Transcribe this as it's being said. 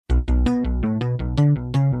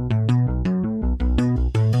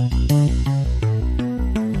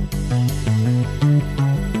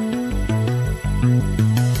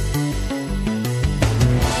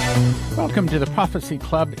the Prophecy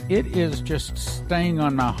Club. It is just staying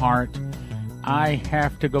on my heart. I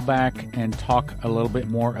have to go back and talk a little bit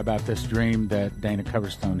more about this dream that Dana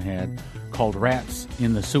Coverstone had called Rats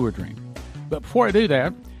in the Sewer Dream. But before I do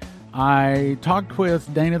that, I talked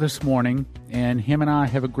with Dana this morning, and him and I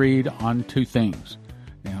have agreed on two things.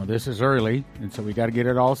 Now, this is early, and so we got to get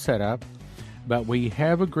it all set up. But we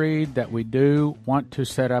have agreed that we do want to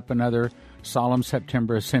set up another Solemn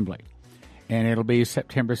September Assembly. And it'll be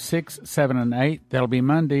September 6th, 7th, and 8th. That'll be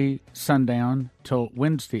Monday sundown till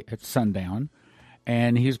Wednesday at sundown.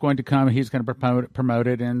 And he's going to come. He's going to promote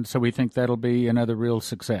it. And so we think that'll be another real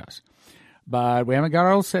success. But we haven't got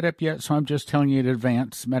it all set up yet, so I'm just telling you in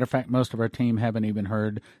advance. Matter of fact, most of our team haven't even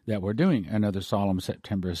heard that we're doing another Solemn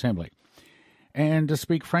September Assembly. And to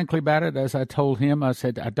speak frankly about it, as I told him, I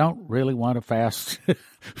said, I don't really want to fast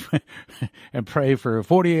and pray for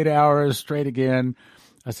 48 hours straight again.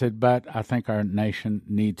 I said, but I think our nation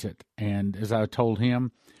needs it. And as I told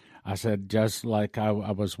him, I said, just like I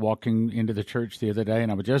was walking into the church the other day,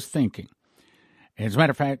 and I was just thinking. As a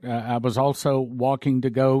matter of fact, I was also walking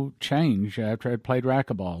to go change after I played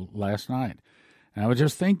racquetball last night. And I was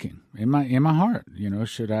just thinking in my heart,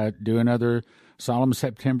 should I do another Solemn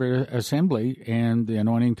September Assembly? And the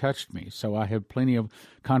anointing touched me. So I have plenty of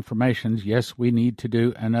confirmations. Yes, we need to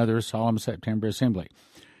do another Solemn September Assembly.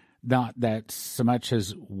 Not that so much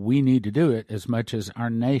as we need to do it, as much as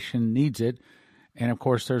our nation needs it. And, of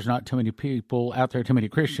course, there's not too many people out there, too many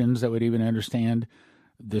Christians that would even understand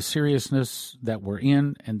the seriousness that we're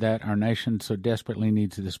in and that our nation so desperately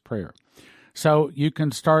needs this prayer. So you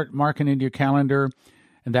can start marking into your calendar,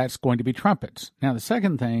 and that's going to be trumpets. Now, the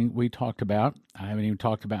second thing we talked about, I haven't even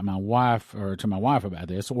talked about my wife about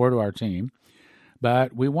this or to our team,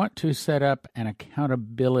 but we want to set up an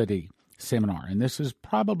accountability seminar, and this is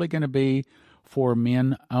probably going to be for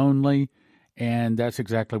men only, and that's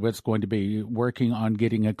exactly what it's going to be, working on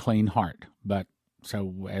getting a clean heart. But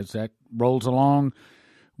so as that rolls along,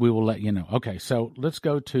 we will let you know. Okay, so let's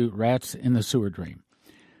go to Rats in the Sewer Dream.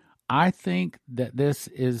 I think that this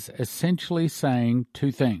is essentially saying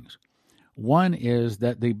two things. One is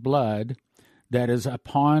that the blood that is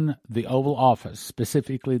upon the Oval Office,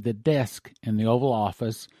 specifically the desk in the Oval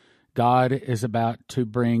Office, God is about to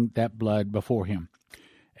bring that blood before him.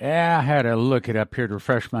 I had to look it up here to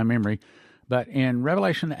refresh my memory. But in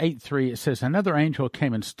Revelation 8:3, it says, another angel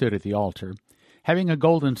came and stood at the altar, having a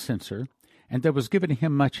golden censer, and there was given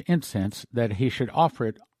him much incense, that he should offer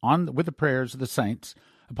it with the prayers of the saints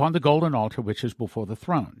upon the golden altar which is before the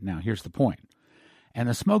throne. Now, here's the point. And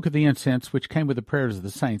the smoke of the incense, which came with the prayers of the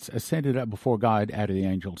saints, ascended up before God out of the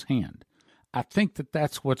angel's hand. I think that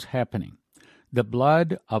that's what's happening. The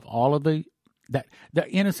blood of all of the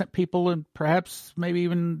innocent people, and perhaps maybe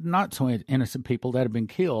even not so innocent people that have been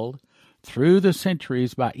killed through the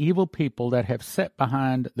centuries by evil people that have sat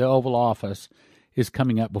behind the Oval Office, is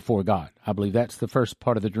coming up before God. I believe that's the first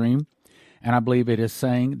part of the dream. And I believe it is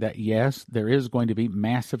saying that, yes, there is going to be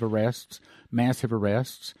massive arrests,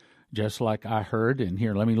 just like I heard. And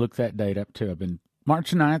here, let me look that date up too. I've been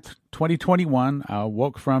March 9th, 2021, I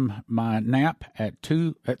woke from my nap at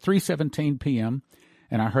 3:17 p.m.,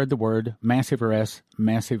 and I heard the word massive arrest,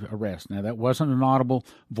 massive arrest. Now, that wasn't an audible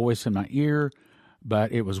voice in my ear,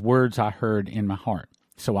 but it was words I heard in my heart.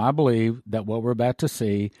 So I believe that what we're about to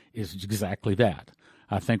see is exactly that.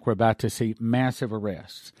 I think we're about to see massive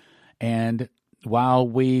arrests. And while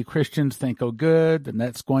we Christians think, oh, good, then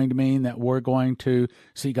that's going to mean that we're going to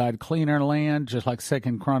see God clean our land, just like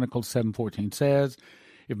 2 Chronicles 7:14 says,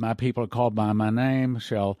 if my people are called by my name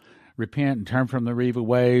shall repent and turn from their evil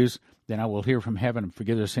ways, then I will hear from heaven and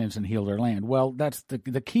forgive their sins and heal their land. Well, that's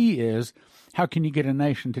the key is, how can you get a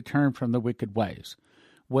nation to turn from the wicked ways?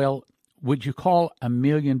 Well, would you call 1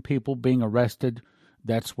 million people being arrested?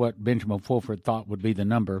 That's what Benjamin Fulford thought would be the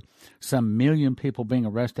number. Some 1 million people being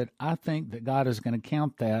arrested. I think that God is going to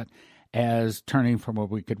count that as turning from our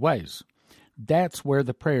wicked ways. That's where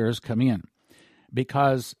the prayers come in.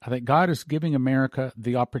 Because I think God is giving America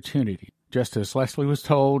the opportunity. Just as Leslie was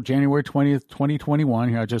told, January 20th, 2021,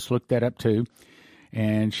 here I just looked that up too,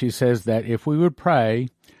 and she says that if we would pray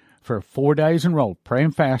for 4 days in a row, pray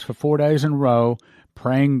and fast for 4 days in a row,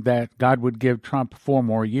 praying that God would give Trump 4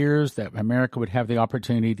 more years, that America would have the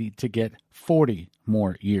opportunity to get 40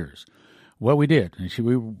 more years. Well, we did. And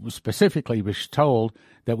we specifically was told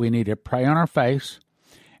that we needed to pray on our face,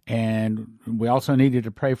 and we also needed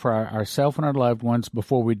to pray for ourselves and our loved ones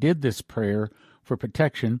before we did this prayer for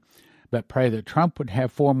protection, but pray that Trump would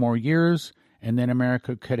have 4 more years, and then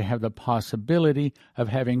America could have the possibility of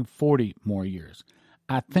having 40 more years.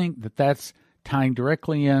 I think that that's tying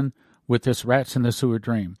directly in with this rats in the sewer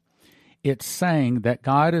dream. It's saying that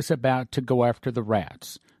God is about to go after the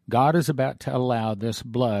rats. God is about to allow this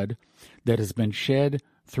blood that has been shed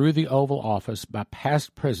through the Oval Office by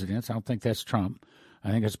past presidents, I don't think that's Trump,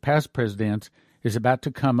 I think it's past presidents, is about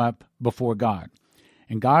to come up before God.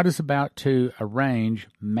 And God is about to arrange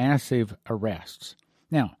massive arrests.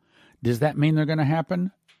 Now, does that mean they're going to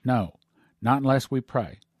happen? No, not unless we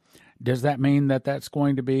pray. Does that mean that that's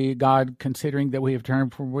going to be God considering that we have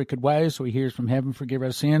turned from wicked ways, so he hears from heaven, forgive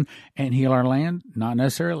our sin, and heal our land? Not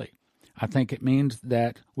necessarily. I think it means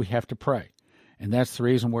that we have to pray. And that's the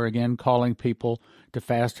reason we're, again, calling people to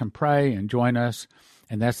fast and pray and join us.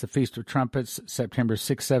 And that's the Feast of Trumpets, September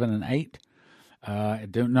 6, 7, and 8. I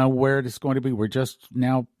don't know where it's going to be. We're just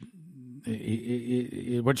now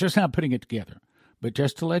putting it together. But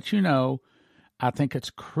just to let you know, I think it's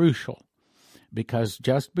crucial, because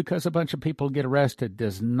just because a bunch of people get arrested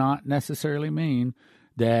does not necessarily mean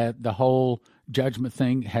that the whole judgment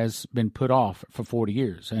thing has been put off for 40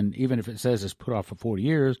 years. And even if it says it's put off for 40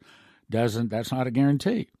 years, that's not a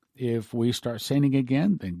guarantee. If we start sinning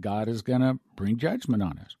again, then God is going to bring judgment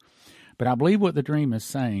on us. But I believe what the dream is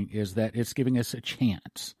saying is that it's giving us a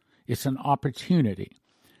chance. It's an opportunity.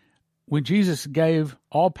 When Jesus gave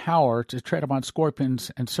all power to tread upon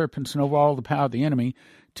scorpions and serpents and over all the power of the enemy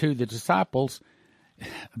to the disciples,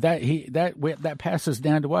 that passes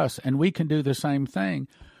down to us, and we can do the same thing.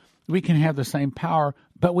 We can have the same power,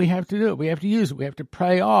 but we have to do it. We have to use it. We have to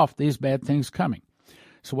pray off these bad things coming.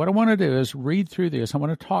 So what I want to do is read through this. I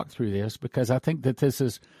want to talk through this because I think that this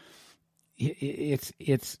is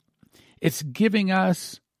it's giving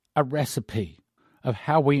us a recipe of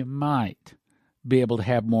how we might be able to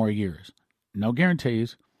have more years. No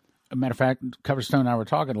guarantees. As a matter of fact, Coverstone and I were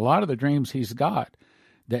talking, a lot of the dreams he's got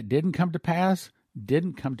that didn't come to pass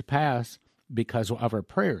because of our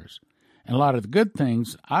prayers. And a lot of the good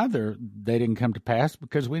things, either they didn't come to pass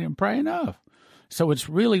because we didn't pray enough. So it's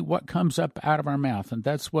really what comes up out of our mouth, and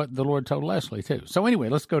that's what the Lord told Leslie too. So anyway,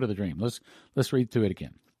 let's go to the dream. Let's read through it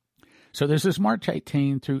again. So this is March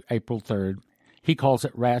 18 through April 3rd. He calls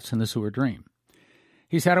it Rats in the Sewer Dream.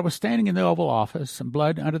 He said, I was standing in the Oval Office, and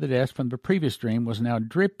blood under the desk from the previous dream was now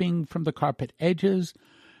dripping from the carpet edges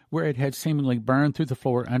where it had seemingly burned through the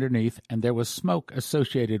floor underneath, and there was smoke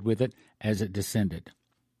associated with it as it descended.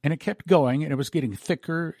 And it kept going, and it was getting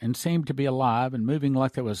thicker and seemed to be alive and moving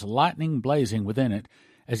like there was lightning blazing within it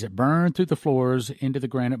as it burned through the floors into the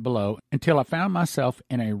granite below, until I found myself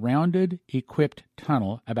in a rounded, equipped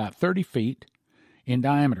tunnel about 30 feet in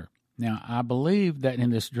diameter. Now, I believe that in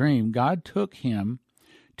this dream, God took him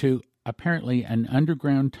to apparently an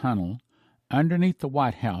underground tunnel underneath the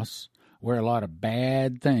White House where a lot of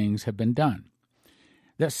bad things have been done.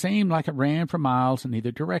 That seemed like it ran for miles in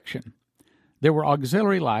either direction. There were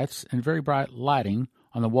auxiliary lights and very bright lighting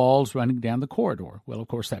on the walls running down the corridor. Well, of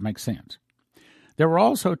course, that makes sense. There were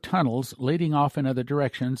also tunnels leading off in other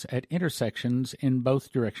directions at intersections in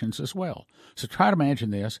both directions as well. So try to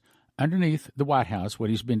imagine this. Underneath the White House,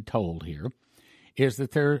 what he's been told here is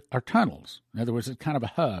that there are tunnels. In other words, it's kind of a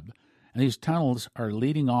hub, and these tunnels are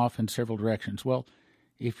leading off in several directions. Well,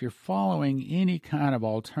 if you're following any kind of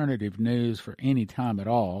alternative news for any time at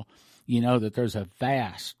all, you know that there's a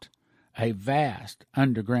vast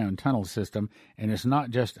underground tunnel system, and it's not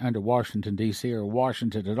just under Washington, D.C. or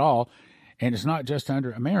Washington at all, and it's not just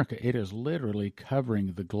under America. It is literally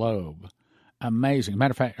covering the globe. Amazing.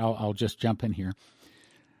 Matter of fact, I'll just jump in here.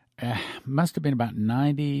 Must have been about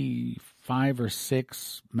 95 or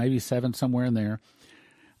 6, maybe 7, somewhere in there.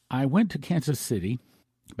 I went to Kansas City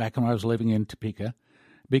back when I was living in Topeka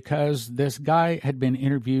because this guy had been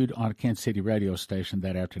interviewed on a Kansas City radio station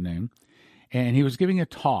that afternoon, and he was giving a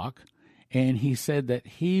talk, and he said that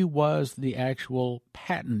he was the actual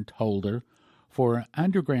patent holder for an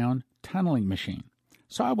underground tunneling machine.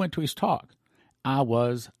 So I went to his talk. I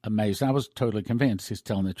was amazed. I was totally convinced he's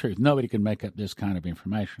telling the truth. Nobody can make up this kind of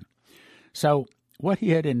information. So what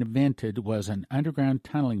he had invented was an underground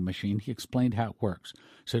tunneling machine. He explained how it works.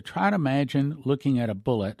 So try to imagine looking at a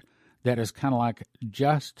bullet that is kind of like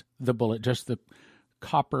just the bullet, just the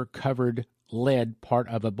copper-covered lead part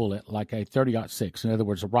of a bullet, like a 30-06, in other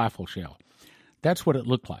words, a rifle shell. That's what it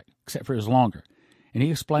looked like, except for it was longer. And he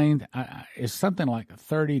explained it's something like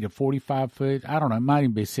 30 to 45 foot. I don't know, it might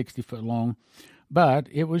even be 60 foot long. But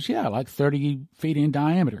it was, like 30 feet in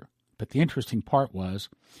diameter. But the interesting part was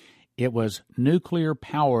it was nuclear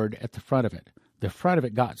powered at the front of it. The front of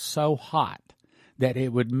it got so hot that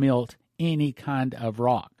it would melt any kind of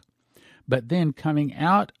rock. But then coming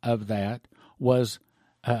out of that was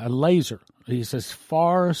a laser. He says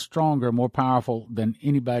far stronger, more powerful than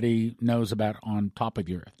anybody knows about on top of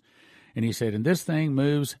the earth. And he said, and this thing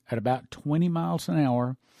moves at about 20 miles an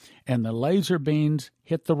hour, and the laser beams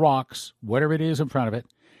hit the rocks, whatever it is in front of it,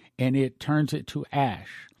 and it turns it to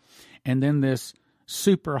ash. And then this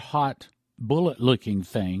super hot bullet-looking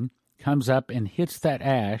thing comes up and hits that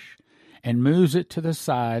ash and moves it to the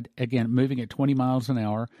side, again, moving at 20 miles an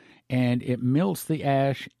hour, and it melts the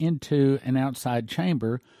ash into an outside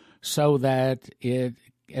chamber so that it,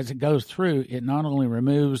 as it goes through, it not only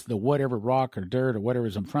removes the whatever rock or dirt or whatever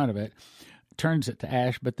is in front of it, turns it to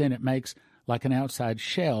ash, but then it makes like an outside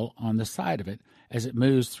shell on the side of it as it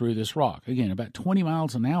moves through this rock. Again, about 20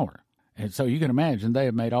 miles an hour. And so you can imagine they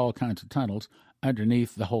have made all kinds of tunnels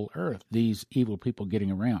underneath the whole earth, these evil people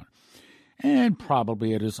getting around. And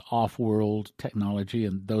probably it is off-world technology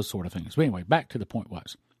and those sort of things. But anyway, back to the point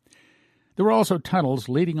was, there were also tunnels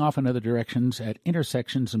leading off in other directions at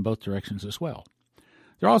intersections in both directions as well.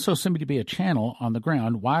 There also seemed to be a channel on the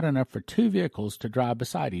ground wide enough for two vehicles to drive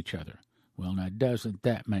beside each other. Well, now, doesn't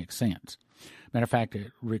that make sense? Matter of fact,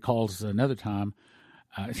 it recalls another time,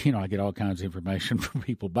 I get all kinds of information from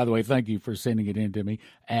people. By the way, thank you for sending it in to me.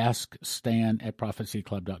 Ask Stan at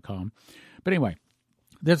prophecyclub.com. But anyway,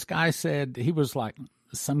 this guy said he was like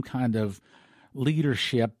some kind of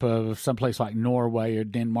leadership of someplace like Norway or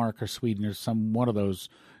Denmark or Sweden or one of those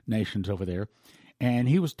nations over there. And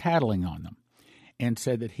he was tattling on them and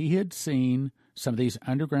said that he had seen some of these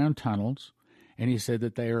underground tunnels, and he said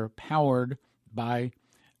that they are powered by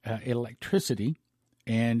electricity.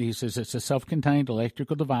 And he says it's a self-contained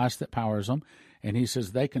electrical device that powers them. And he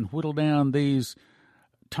says they can whittle down these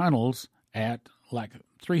tunnels at like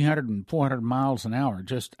 300 and 400 miles an hour,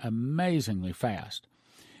 just amazingly fast.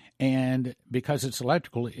 And because it's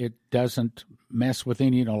electrical, it doesn't mess with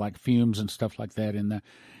any, like fumes and stuff like that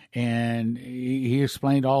and he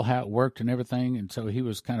explained all how it worked and everything. And so he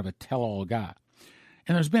was kind of a tell-all guy.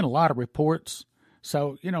 And there's been a lot of reports.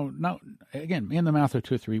 So, again, in the mouth of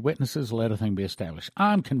two or three witnesses, let a thing be established.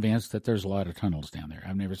 I'm convinced that there's a lot of tunnels down there.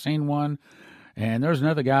 I've never seen one. And there's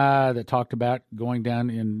another guy that talked about going down,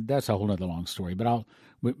 and that's a whole other long story. But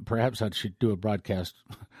perhaps I should do a broadcast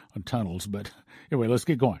on tunnels. But anyway, let's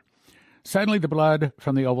get going. Suddenly, the blood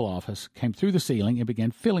from the Oval Office came through the ceiling and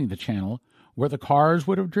began filling the channel where the cars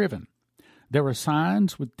would have driven. There were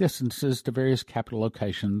signs with distances to various capital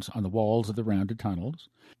locations on the walls of the rounded tunnels,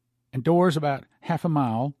 and doors about half a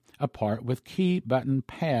mile apart with key button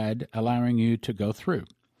pad allowing you to go through.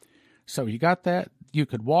 So you got that. You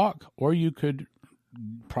could walk, or you could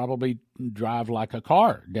probably drive like a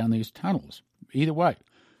car down these tunnels. Either way,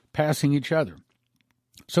 passing each other.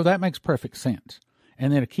 So that makes perfect sense.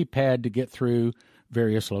 And then a keypad to get through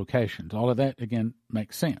various locations. All of that, again,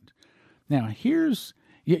 makes sense. Now,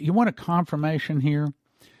 you want a confirmation here?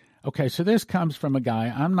 Okay, so this comes from a guy.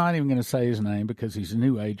 I'm not even going to say his name because he's a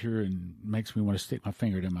New Ager and makes me want to stick my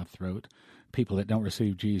finger down my throat, people that don't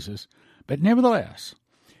receive Jesus. But nevertheless,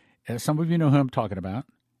 as some of you know who I'm talking about,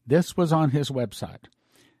 this was on his website.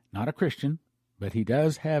 Not a Christian, but he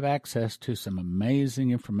does have access to some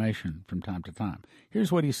amazing information from time to time.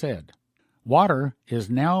 Here's what he said. Water is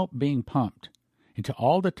now being pumped into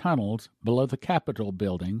all the tunnels below the Capitol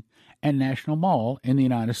building and National Mall in the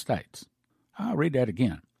United States. I'll read that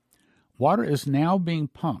again. Water is now being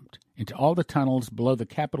pumped into all the tunnels below the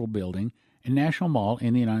Capitol building and National Mall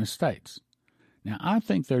in the United States. Now, I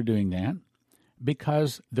think they're doing that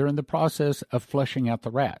because they're in the process of flushing out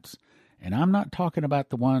the rats. And I'm not talking about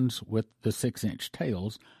the ones with the 6-inch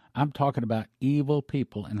tails. I'm talking about evil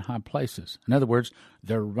people in high places. In other words,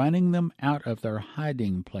 they're running them out of their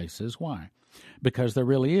hiding places. Why? Because there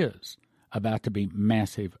really is about to be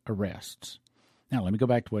massive arrests. Now, let me go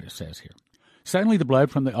back to what it says here. Suddenly, the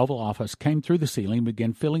blood from the Oval Office came through the ceiling and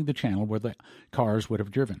began filling the channel where the cars would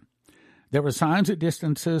have driven. There were signs at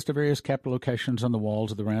distances to various capital locations on the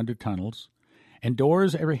walls of the rounded tunnels, and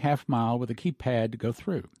doors every half mile with a keypad to go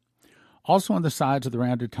through. Also on the sides of the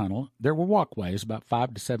rounded tunnel, there were walkways about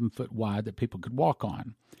 5 to 7 foot wide that people could walk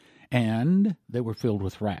on, and they were filled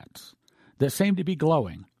with rats that seemed to be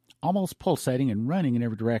glowing, almost pulsating and running in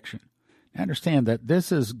every direction. Now, understand that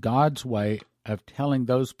this is God's way of telling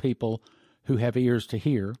those people who have ears to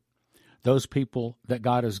hear, those people that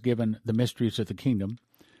God has given the mysteries of the kingdom,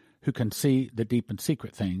 who can see the deep and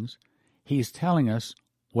secret things. He's telling us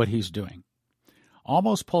what he's doing.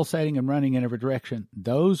 Almost pulsating and running in every direction,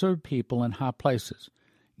 those are people in high places.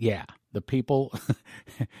 Yeah, the people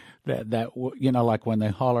that like when they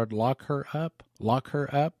hollered, lock her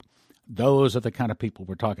up, those are the kind of people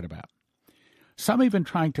we're talking about. Some even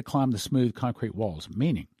trying to climb the smooth concrete walls,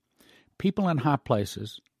 meaning people in high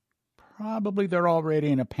places, probably they're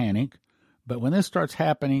already in a panic, but when this starts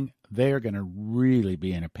happening, they're going to really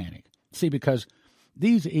be in a panic. See, because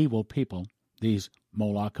These evil people, these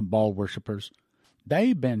Moloch and Baal worshippers,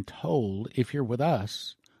 they've been told, if you're with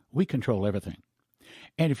us, we control everything.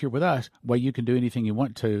 And if you're with us, well, you can do anything you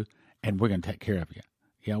want to, and we're going to take care of you.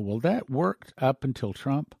 Yeah, well, that worked up until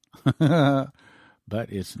Trump, but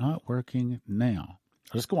it's not working now.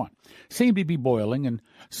 Let's go on. Seemed to be boiling, and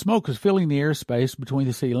smoke was filling the airspace between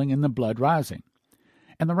the ceiling and the blood rising.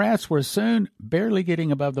 And the rats were soon barely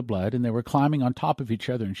getting above the blood, and they were climbing on top of each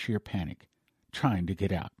other in sheer panic, trying to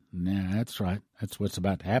get out. Nah, that's right. That's what's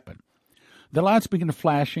about to happen. The lights began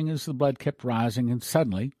flashing as the blood kept rising, and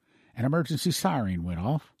suddenly an emergency siren went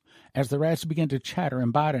off as the rats began to chatter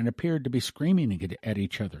and bite and appeared to be screaming at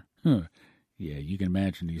each other. Yeah, you can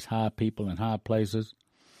imagine these high people in high places.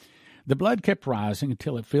 The blood kept rising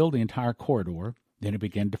until it filled the entire corridor. Then it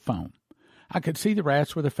began to foam. I could see the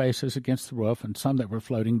rats with their faces against the roof and some that were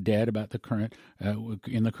floating dead about the current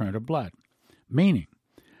in the current of blood, meaning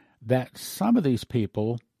that some of these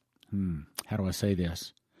people, how do I say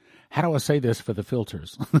this? How do I say this for the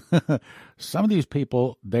filters? Some of these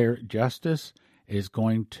people, their justice is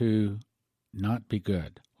going to not be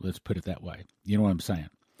good. Let's put it that way. You know what I'm saying?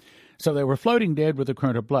 So they were floating dead with a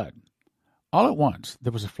current of blood. All at once,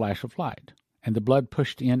 there was a flash of light, and the blood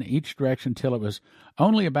pushed in each direction till it was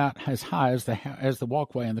only about as high as the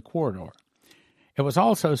walkway in the corridor. It was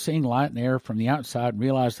also seeing light and air from the outside and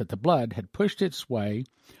realized that the blood had pushed its way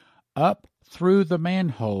up through the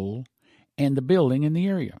manhole and the building in the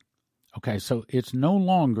area. Okay, so it's no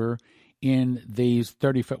longer in these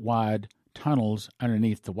 30-foot wide tunnels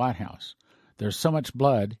underneath the White House. There's so much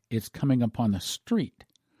blood, it's coming upon the street.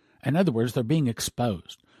 In other words, they're being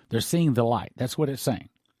exposed. They're seeing the light. That's what it's saying.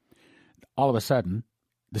 All of a sudden,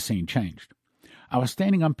 the scene changed. I was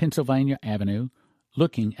standing on Pennsylvania Avenue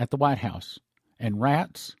looking at the White House, and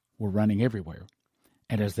rats were running everywhere.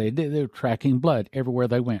 And as they did, they were tracking blood everywhere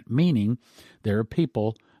they went, meaning there are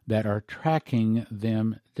people that are tracking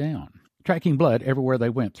them down. Tracking blood everywhere they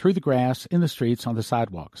went, through the grass, in the streets, on the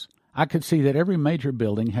sidewalks. I could see that every major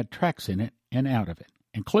building had tracks in it and out of it,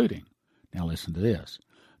 including, now listen to this,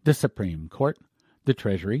 the Supreme Court, the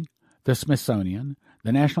Treasury, the Smithsonian,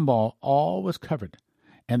 the National Mall, all was covered,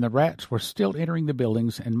 and the rats were still entering the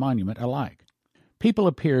buildings and monument alike. People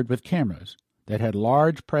appeared with cameras that had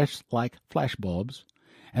large press-like flashbulbs,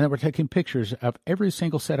 and they were taking pictures of every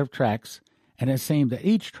single set of tracks, and it seemed that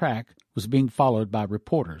each track was being followed by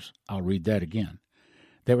reporters. I'll read that again.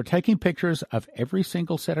 They were taking pictures of every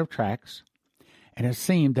single set of tracks, and it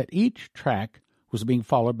seemed that each track was being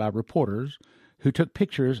followed by reporters who took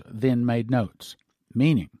pictures, then made notes.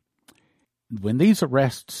 Meaning, when these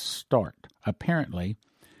arrests start, apparently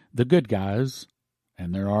the good guys,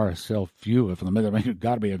 and there are a few of them, there's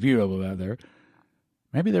got to be a few of them out there,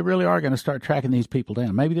 maybe they really are going to start tracking these people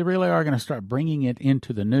down. Maybe they really are going to start bringing it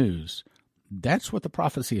into the news. That's what the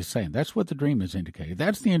prophecy is saying. That's what the dream is indicating.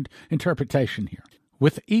 That's the interpretation here.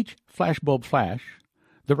 With each flashbulb flash,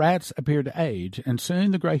 the rats appeared to age, and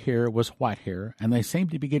soon the gray hair was white hair, and they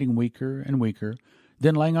seemed to be getting weaker and weaker,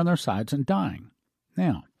 then laying on their sides and dying.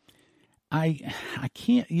 Now, I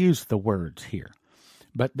can't use the words here,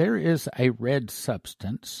 but there is a red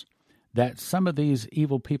substance that some of these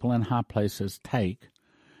evil people in high places take,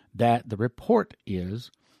 that the report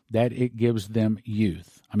is that it gives them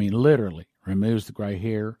youth. I mean, literally removes the gray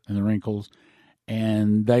hair and the wrinkles,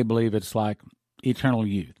 and they believe it's like eternal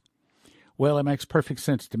youth. Well, it makes perfect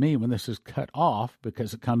sense to me when this is cut off,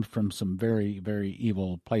 because it comes from some very, very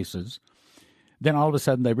evil places. Then all of a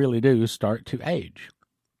sudden they really do start to age.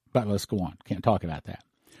 But let's go on. Can't talk about that.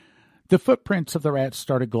 The footprints of the rats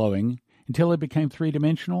started glowing until they became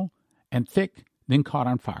three-dimensional and thick, then caught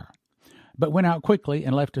on fire, but went out quickly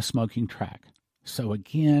and left a smoking track. So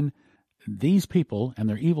again, these people and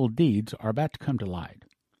their evil deeds are about to come to light.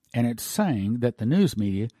 And it's saying that the news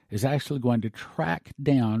media is actually going to track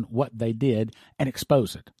down what they did and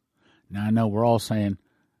expose it. Now, I know we're all saying,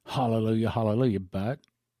 hallelujah, hallelujah, but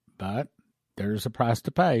there's a price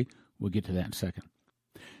to pay. We'll get to that in a second.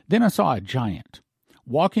 Then I saw a giant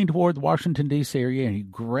walking toward the Washington, D.C. area, and he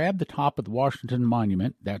grabbed the top of the Washington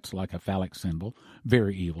Monument. That's like a phallic symbol,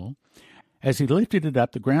 very evil. As he lifted it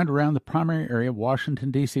up, the ground around the primary area of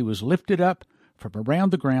Washington, D.C. was lifted up from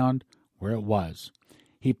around the ground where it was.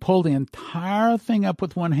 He pulled the entire thing up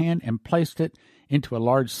with one hand and placed it into a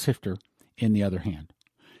large sifter in the other hand.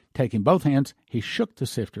 Taking both hands, he shook the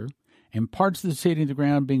sifter, and parts of the city and the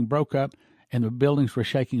ground being broke up, and the buildings were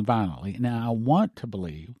shaking violently. Now, I want to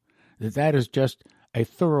believe that that is just a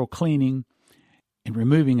thorough cleaning and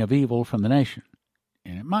removing of evil from the nation.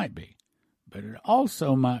 And it might be. But it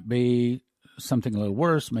also might be something a little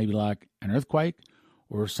worse, maybe like an earthquake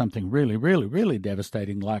or something really, really, really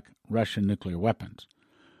devastating like Russian nuclear weapons.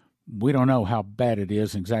 We don't know how bad it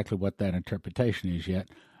is, exactly what that interpretation is yet.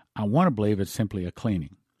 I want to believe it's simply a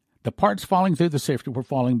cleaning. The parts falling through the sifter were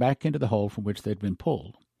falling back into the hole from which they'd been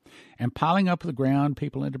pulled, and piling up the ground,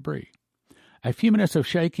 people, and debris. A few minutes of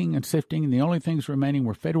shaking and sifting, and the only things remaining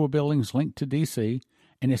were federal buildings linked to D.C.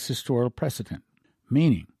 and its historical precedent,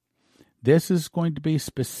 meaning this is going to be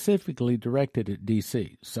specifically directed at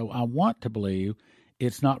D.C., so I want to believe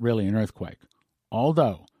it's not really an earthquake,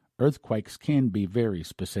 although earthquakes can be very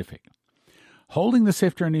specific. Holding the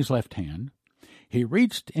sifter in his left hand, he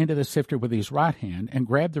reached into the sifter with his right hand and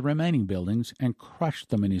grabbed the remaining buildings and crushed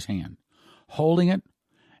them in his hand, holding it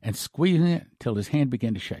and squeezing it till his hand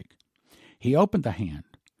began to shake. He opened the hand,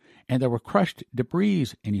 and there were crushed debris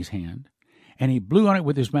in his hand, and he blew on it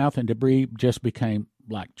with his mouth, and debris just became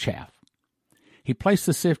like chaff. He placed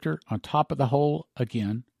the sifter on top of the hole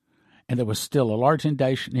again, and there was still a large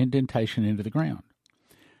indentation into the ground.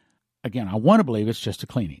 Again, I want to believe it's just a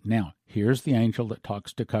cleaning. Now, here's the angel that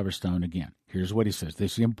talks to Coverstone again. Here's what he says.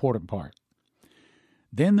 This is the important part.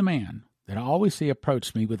 Then the man that I always see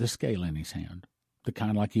approached me with a scale in his hand, the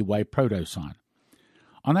kind like you weigh produce on.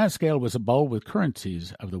 On that scale was a bowl with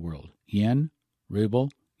currencies of the world, yen,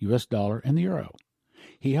 ruble, U.S. dollar, and the euro.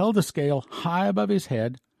 He held the scale high above his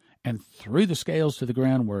head and threw the scales to the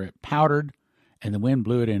ground where it powdered, and the wind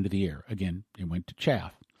blew it into the air. Again, it went to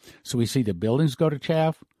chaff. So we see the buildings go to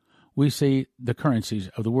chaff. We see the currencies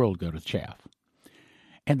of the world go to chaff.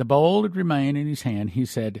 And the bowl that remained in his hand, he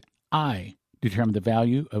said, I determine the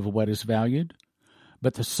value of what is valued,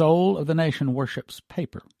 but the soul of the nation worships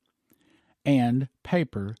paper, and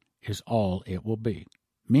paper is all it will be,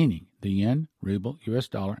 meaning the yen, ruble, U.S.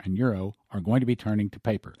 dollar, and euro are going to be turning to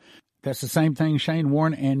paper. That's the same thing Shane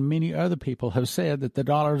Warren and many other people have said, that the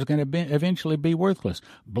dollar is going to eventually be worthless,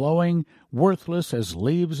 blowing worthless as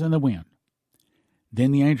leaves in the wind.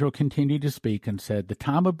 Then the angel continued to speak and said, the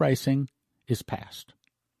time of bracing is past.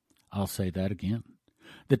 I'll say that again.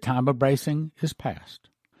 The time of bracing is past,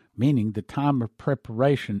 meaning the time of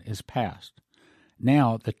preparation is past.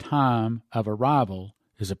 Now the time of arrival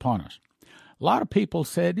is upon us. A lot of people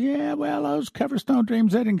said, yeah, well, those Coverstone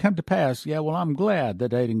dreams, they didn't come to pass. Yeah, well, I'm glad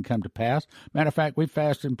that they didn't come to pass. Matter of fact, we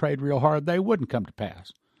fasted and prayed real hard they wouldn't come to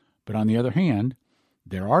pass. But on the other hand,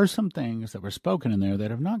 there are some things that were spoken in there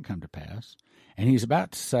that have not come to pass. And he's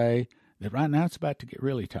about to say that right now it's about to get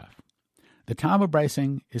really tough. The time of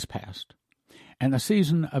bracing is past, and the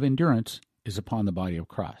season of endurance is upon the body of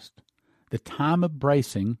Christ. The time of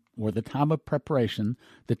bracing, or the time of preparation,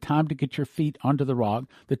 the time to get your feet onto the rock,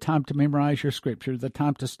 the time to memorize your scripture, the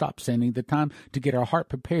time to stop sinning, the time to get our heart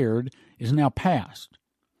prepared is now past.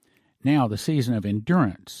 Now the season of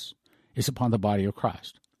endurance is upon the body of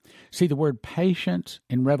Christ. See, the word patience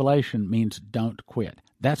in Revelation means don't quit.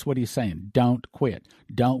 That's what he's saying. Don't quit.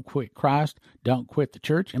 Don't quit Christ. Don't quit the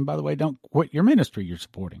church. And by the way, don't quit your ministry you're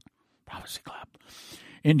supporting. Prophecy Club.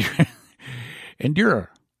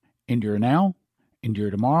 Endure. Endure now,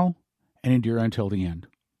 endure tomorrow, and endure until the end.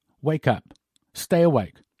 Wake up, stay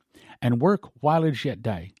awake, and work while it is yet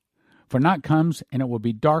day. For night comes, and it will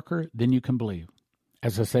be darker than you can believe.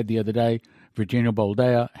 As I said the other day, Virginia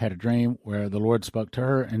Boldea had a dream where the Lord spoke to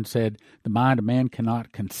her and said, the mind of man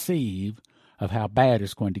cannot conceive of how bad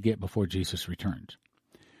it's going to get before Jesus returns.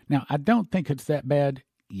 Now, I don't think it's that bad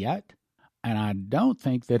yet. And I don't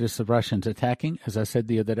think that it's the Russians attacking, as I said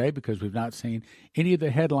the other day, because we've not seen any of the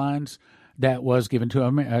headlines that was given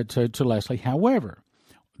to Leslie. However,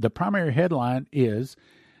 the primary headline is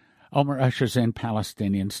Omar ushers in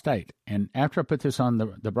Palestinian state. And after I put this on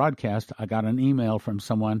the broadcast, I got an email from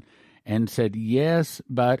someone and said, yes,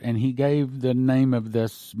 but, and he gave the name of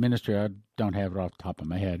this ministry, I don't have it off the top of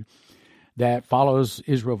my head, that follows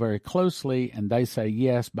Israel very closely, and they say,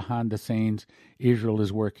 yes, behind the scenes, Israel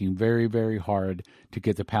is working very, very hard to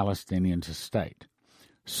get the Palestinians a state.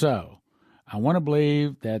 So, I want to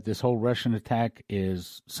believe that this whole Russian attack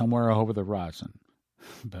is somewhere over the horizon.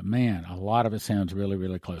 But man, a lot of it sounds really,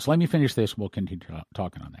 really close. Let me finish this, and we'll continue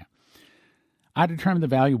talking on that. I determine the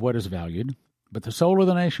value of what is valued, but the soul of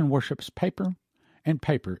the nation worships paper, and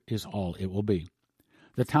paper is all it will be.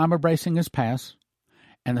 The time of bracing is past,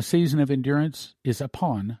 and the season of endurance is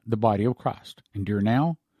upon the body of Christ. Endure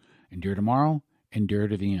now, endure tomorrow, endure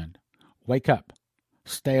to the end. Wake up,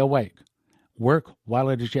 stay awake, work while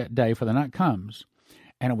it is yet day, for the night comes,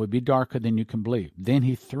 and it will be darker than you can believe. Then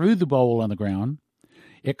he threw the bowl on the ground.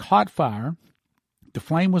 It caught fire. The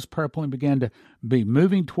flame was purple and began to be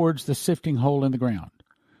moving towards the sifting hole in the ground.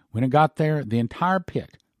 When it got there, the entire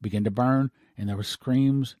pit began to burn, and there were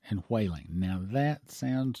screams and wailing. Now that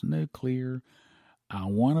sounds nuclear. I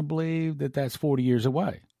want to believe that that's 40 years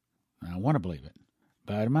away. I want to believe it,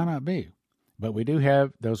 but it might not be. But we do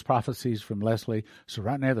have those prophecies from Leslie. So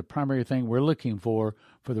right now, the primary thing we're looking for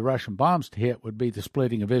the Russian bombs to hit would be the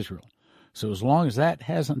splitting of Israel. So as long as that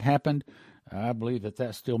hasn't happened, I believe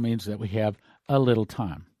that still means that we have a little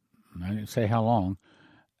time. I didn't say how long,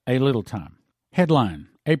 a little time. Headline,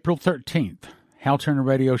 April 13th,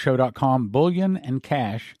 HalTurnerRadioShow.com, bullion and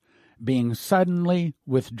cash being suddenly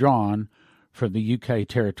withdrawn from the UK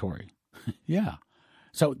territory. Yeah.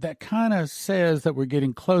 So that kind of says that we're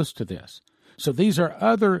getting close to this. So these are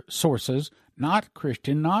other sources, not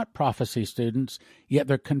Christian, not prophecy students, yet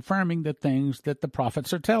they're confirming the things that the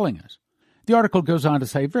prophets are telling us. The article goes on to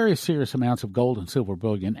say very serious amounts of gold and silver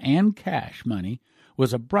bullion and cash money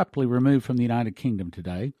was abruptly removed from the United Kingdom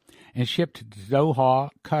today and shipped to Doha,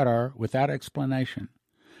 Qatar, without explanation.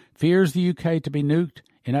 Fears the UK to be nuked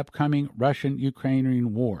in upcoming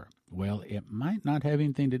Russian-Ukrainian war. Well, it might not have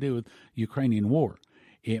anything to do with Ukrainian war.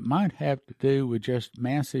 It might have to do with just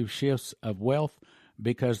massive shifts of wealth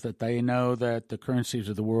because that they know that the currencies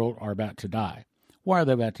of the world are about to die. Why are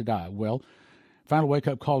they about to die? Well,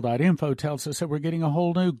 FinalWakeUpCall.info tells us that we're getting a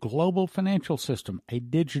whole new global financial system, a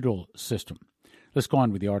digital system. Let's go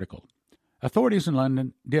on with the article. Authorities in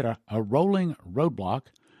London did a rolling roadblock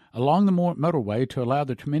along the motorway to allow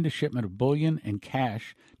the tremendous shipment of bullion and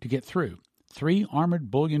cash to get through. 3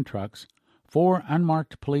 armored bullion trucks, 4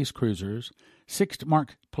 unmarked police cruisers, 6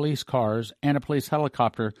 marked police cars, and a police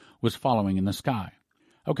helicopter was following in the sky.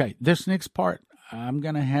 Okay, this next part, I'm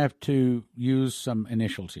going to have to use some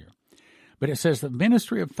initials here. But it says the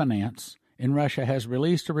Ministry of Finance in Russia has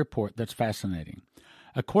released a report that's fascinating.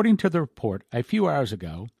 According to the report, a few hours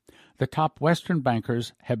ago, the top Western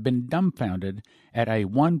bankers have been dumbfounded at a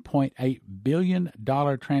 $1.8 billion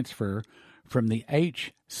transfer from the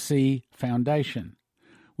HC Foundation,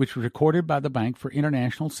 which was recorded by the Bank for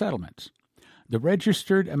International Settlements. The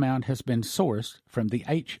registered amount has been sourced from the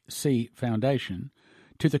HC Foundation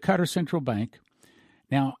to the Qatar Central Bank.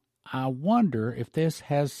 Now, I wonder if this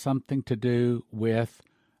has something to do with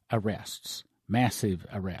arrests, massive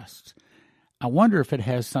arrests. I wonder if it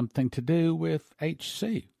has something to do with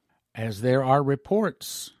HC, as there are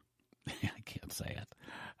reports. I can't say it.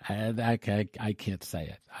 I can't say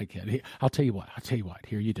it. I can't. I'll tell you what.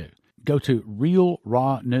 Here you do. Go to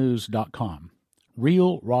realrawnews.com.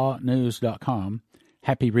 realrawnews.com.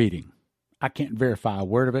 Happy reading. I can't verify a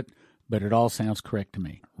word of it, but it all sounds correct to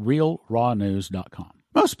me. realrawnews.com.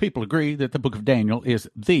 Most people agree that the book of Daniel is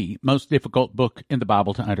the most difficult book in the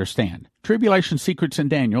Bible to understand. Tribulation Secrets in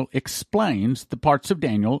Daniel explains the parts of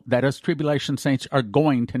Daniel that us tribulation saints are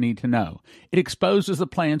going to need to know. It exposes the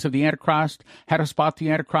plans of the Antichrist, how to spot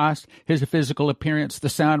the Antichrist, his physical appearance, the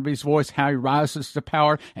sound of his voice, how he rises to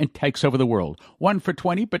power and takes over the world. 1 for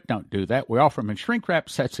 20, but don't do that. We offer them in shrink-wrap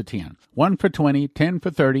sets of 10. 1 for 20, 10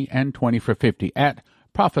 for 30, and 20 for 50 at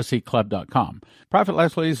prophecyclub.com. Prophet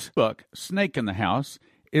Leslie's book, Snake in the House,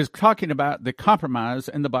 is talking about the compromise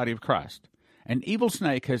in the body of Christ. An evil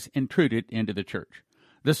snake has intruded into the church.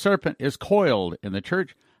 The serpent is coiled in the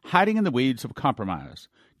church, hiding in the weeds of compromise,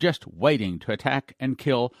 just waiting to attack and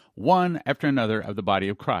kill one after another of the body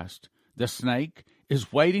of Christ. The snake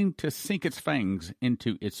is waiting to sink its fangs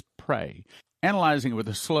into its prey, analyzing it with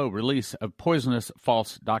a slow release of poisonous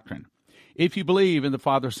false doctrine. If you believe in the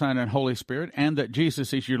Father, Son, and Holy Spirit, and that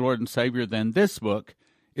Jesus is your Lord and Savior, then this book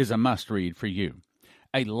is a must-read for you.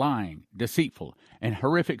 A lying, deceitful, and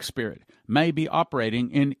horrific spirit may be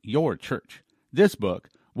operating in your church. This book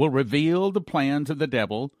will reveal the plans of the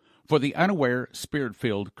devil for the unaware,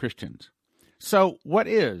 spirit-filled Christians. So, what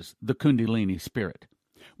is the Kundalini spirit?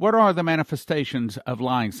 What are the manifestations of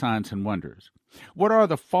lying signs and wonders? What are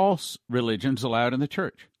the false religions allowed in the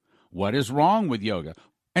church? What is wrong with yoga?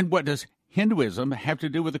 And what does Hinduism have to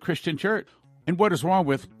do with the Christian church? And what is wrong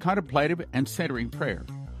with contemplative and centering prayer?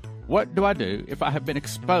 What do I do if I have been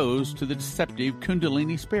exposed to the deceptive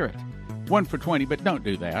Kundalini spirit? 1 for 20, but don't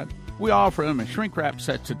do that. We offer them in shrink-wrap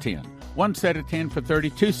sets of 10. 1 set of 10 for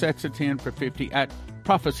 30, 2 sets of 10 for 50 at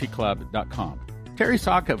prophecyclub.com. Terry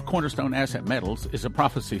Sock of Cornerstone Asset Metals is a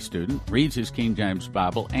prophecy student, reads his King James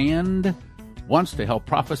Bible, and wants to help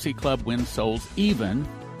Prophecy Club win souls even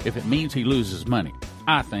if it means he loses money.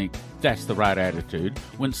 I think that's the right attitude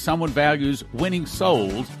when someone values winning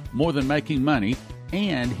souls more than making money,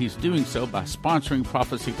 and he's doing so by sponsoring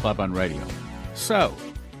Prophecy Club on radio. So,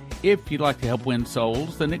 if you'd like to help win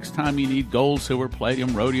souls, the next time you need gold, silver,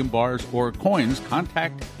 palladium, rhodium bars, or coins,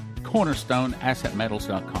 contact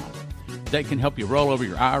CornerstoneAssetMetals.com. They can help you roll over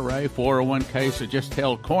your IRA, 401k, so just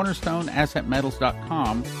tell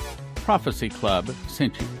CornerstoneAssetMetals.com Prophecy Club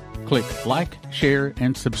sent you. Click like, share,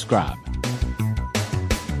 and subscribe.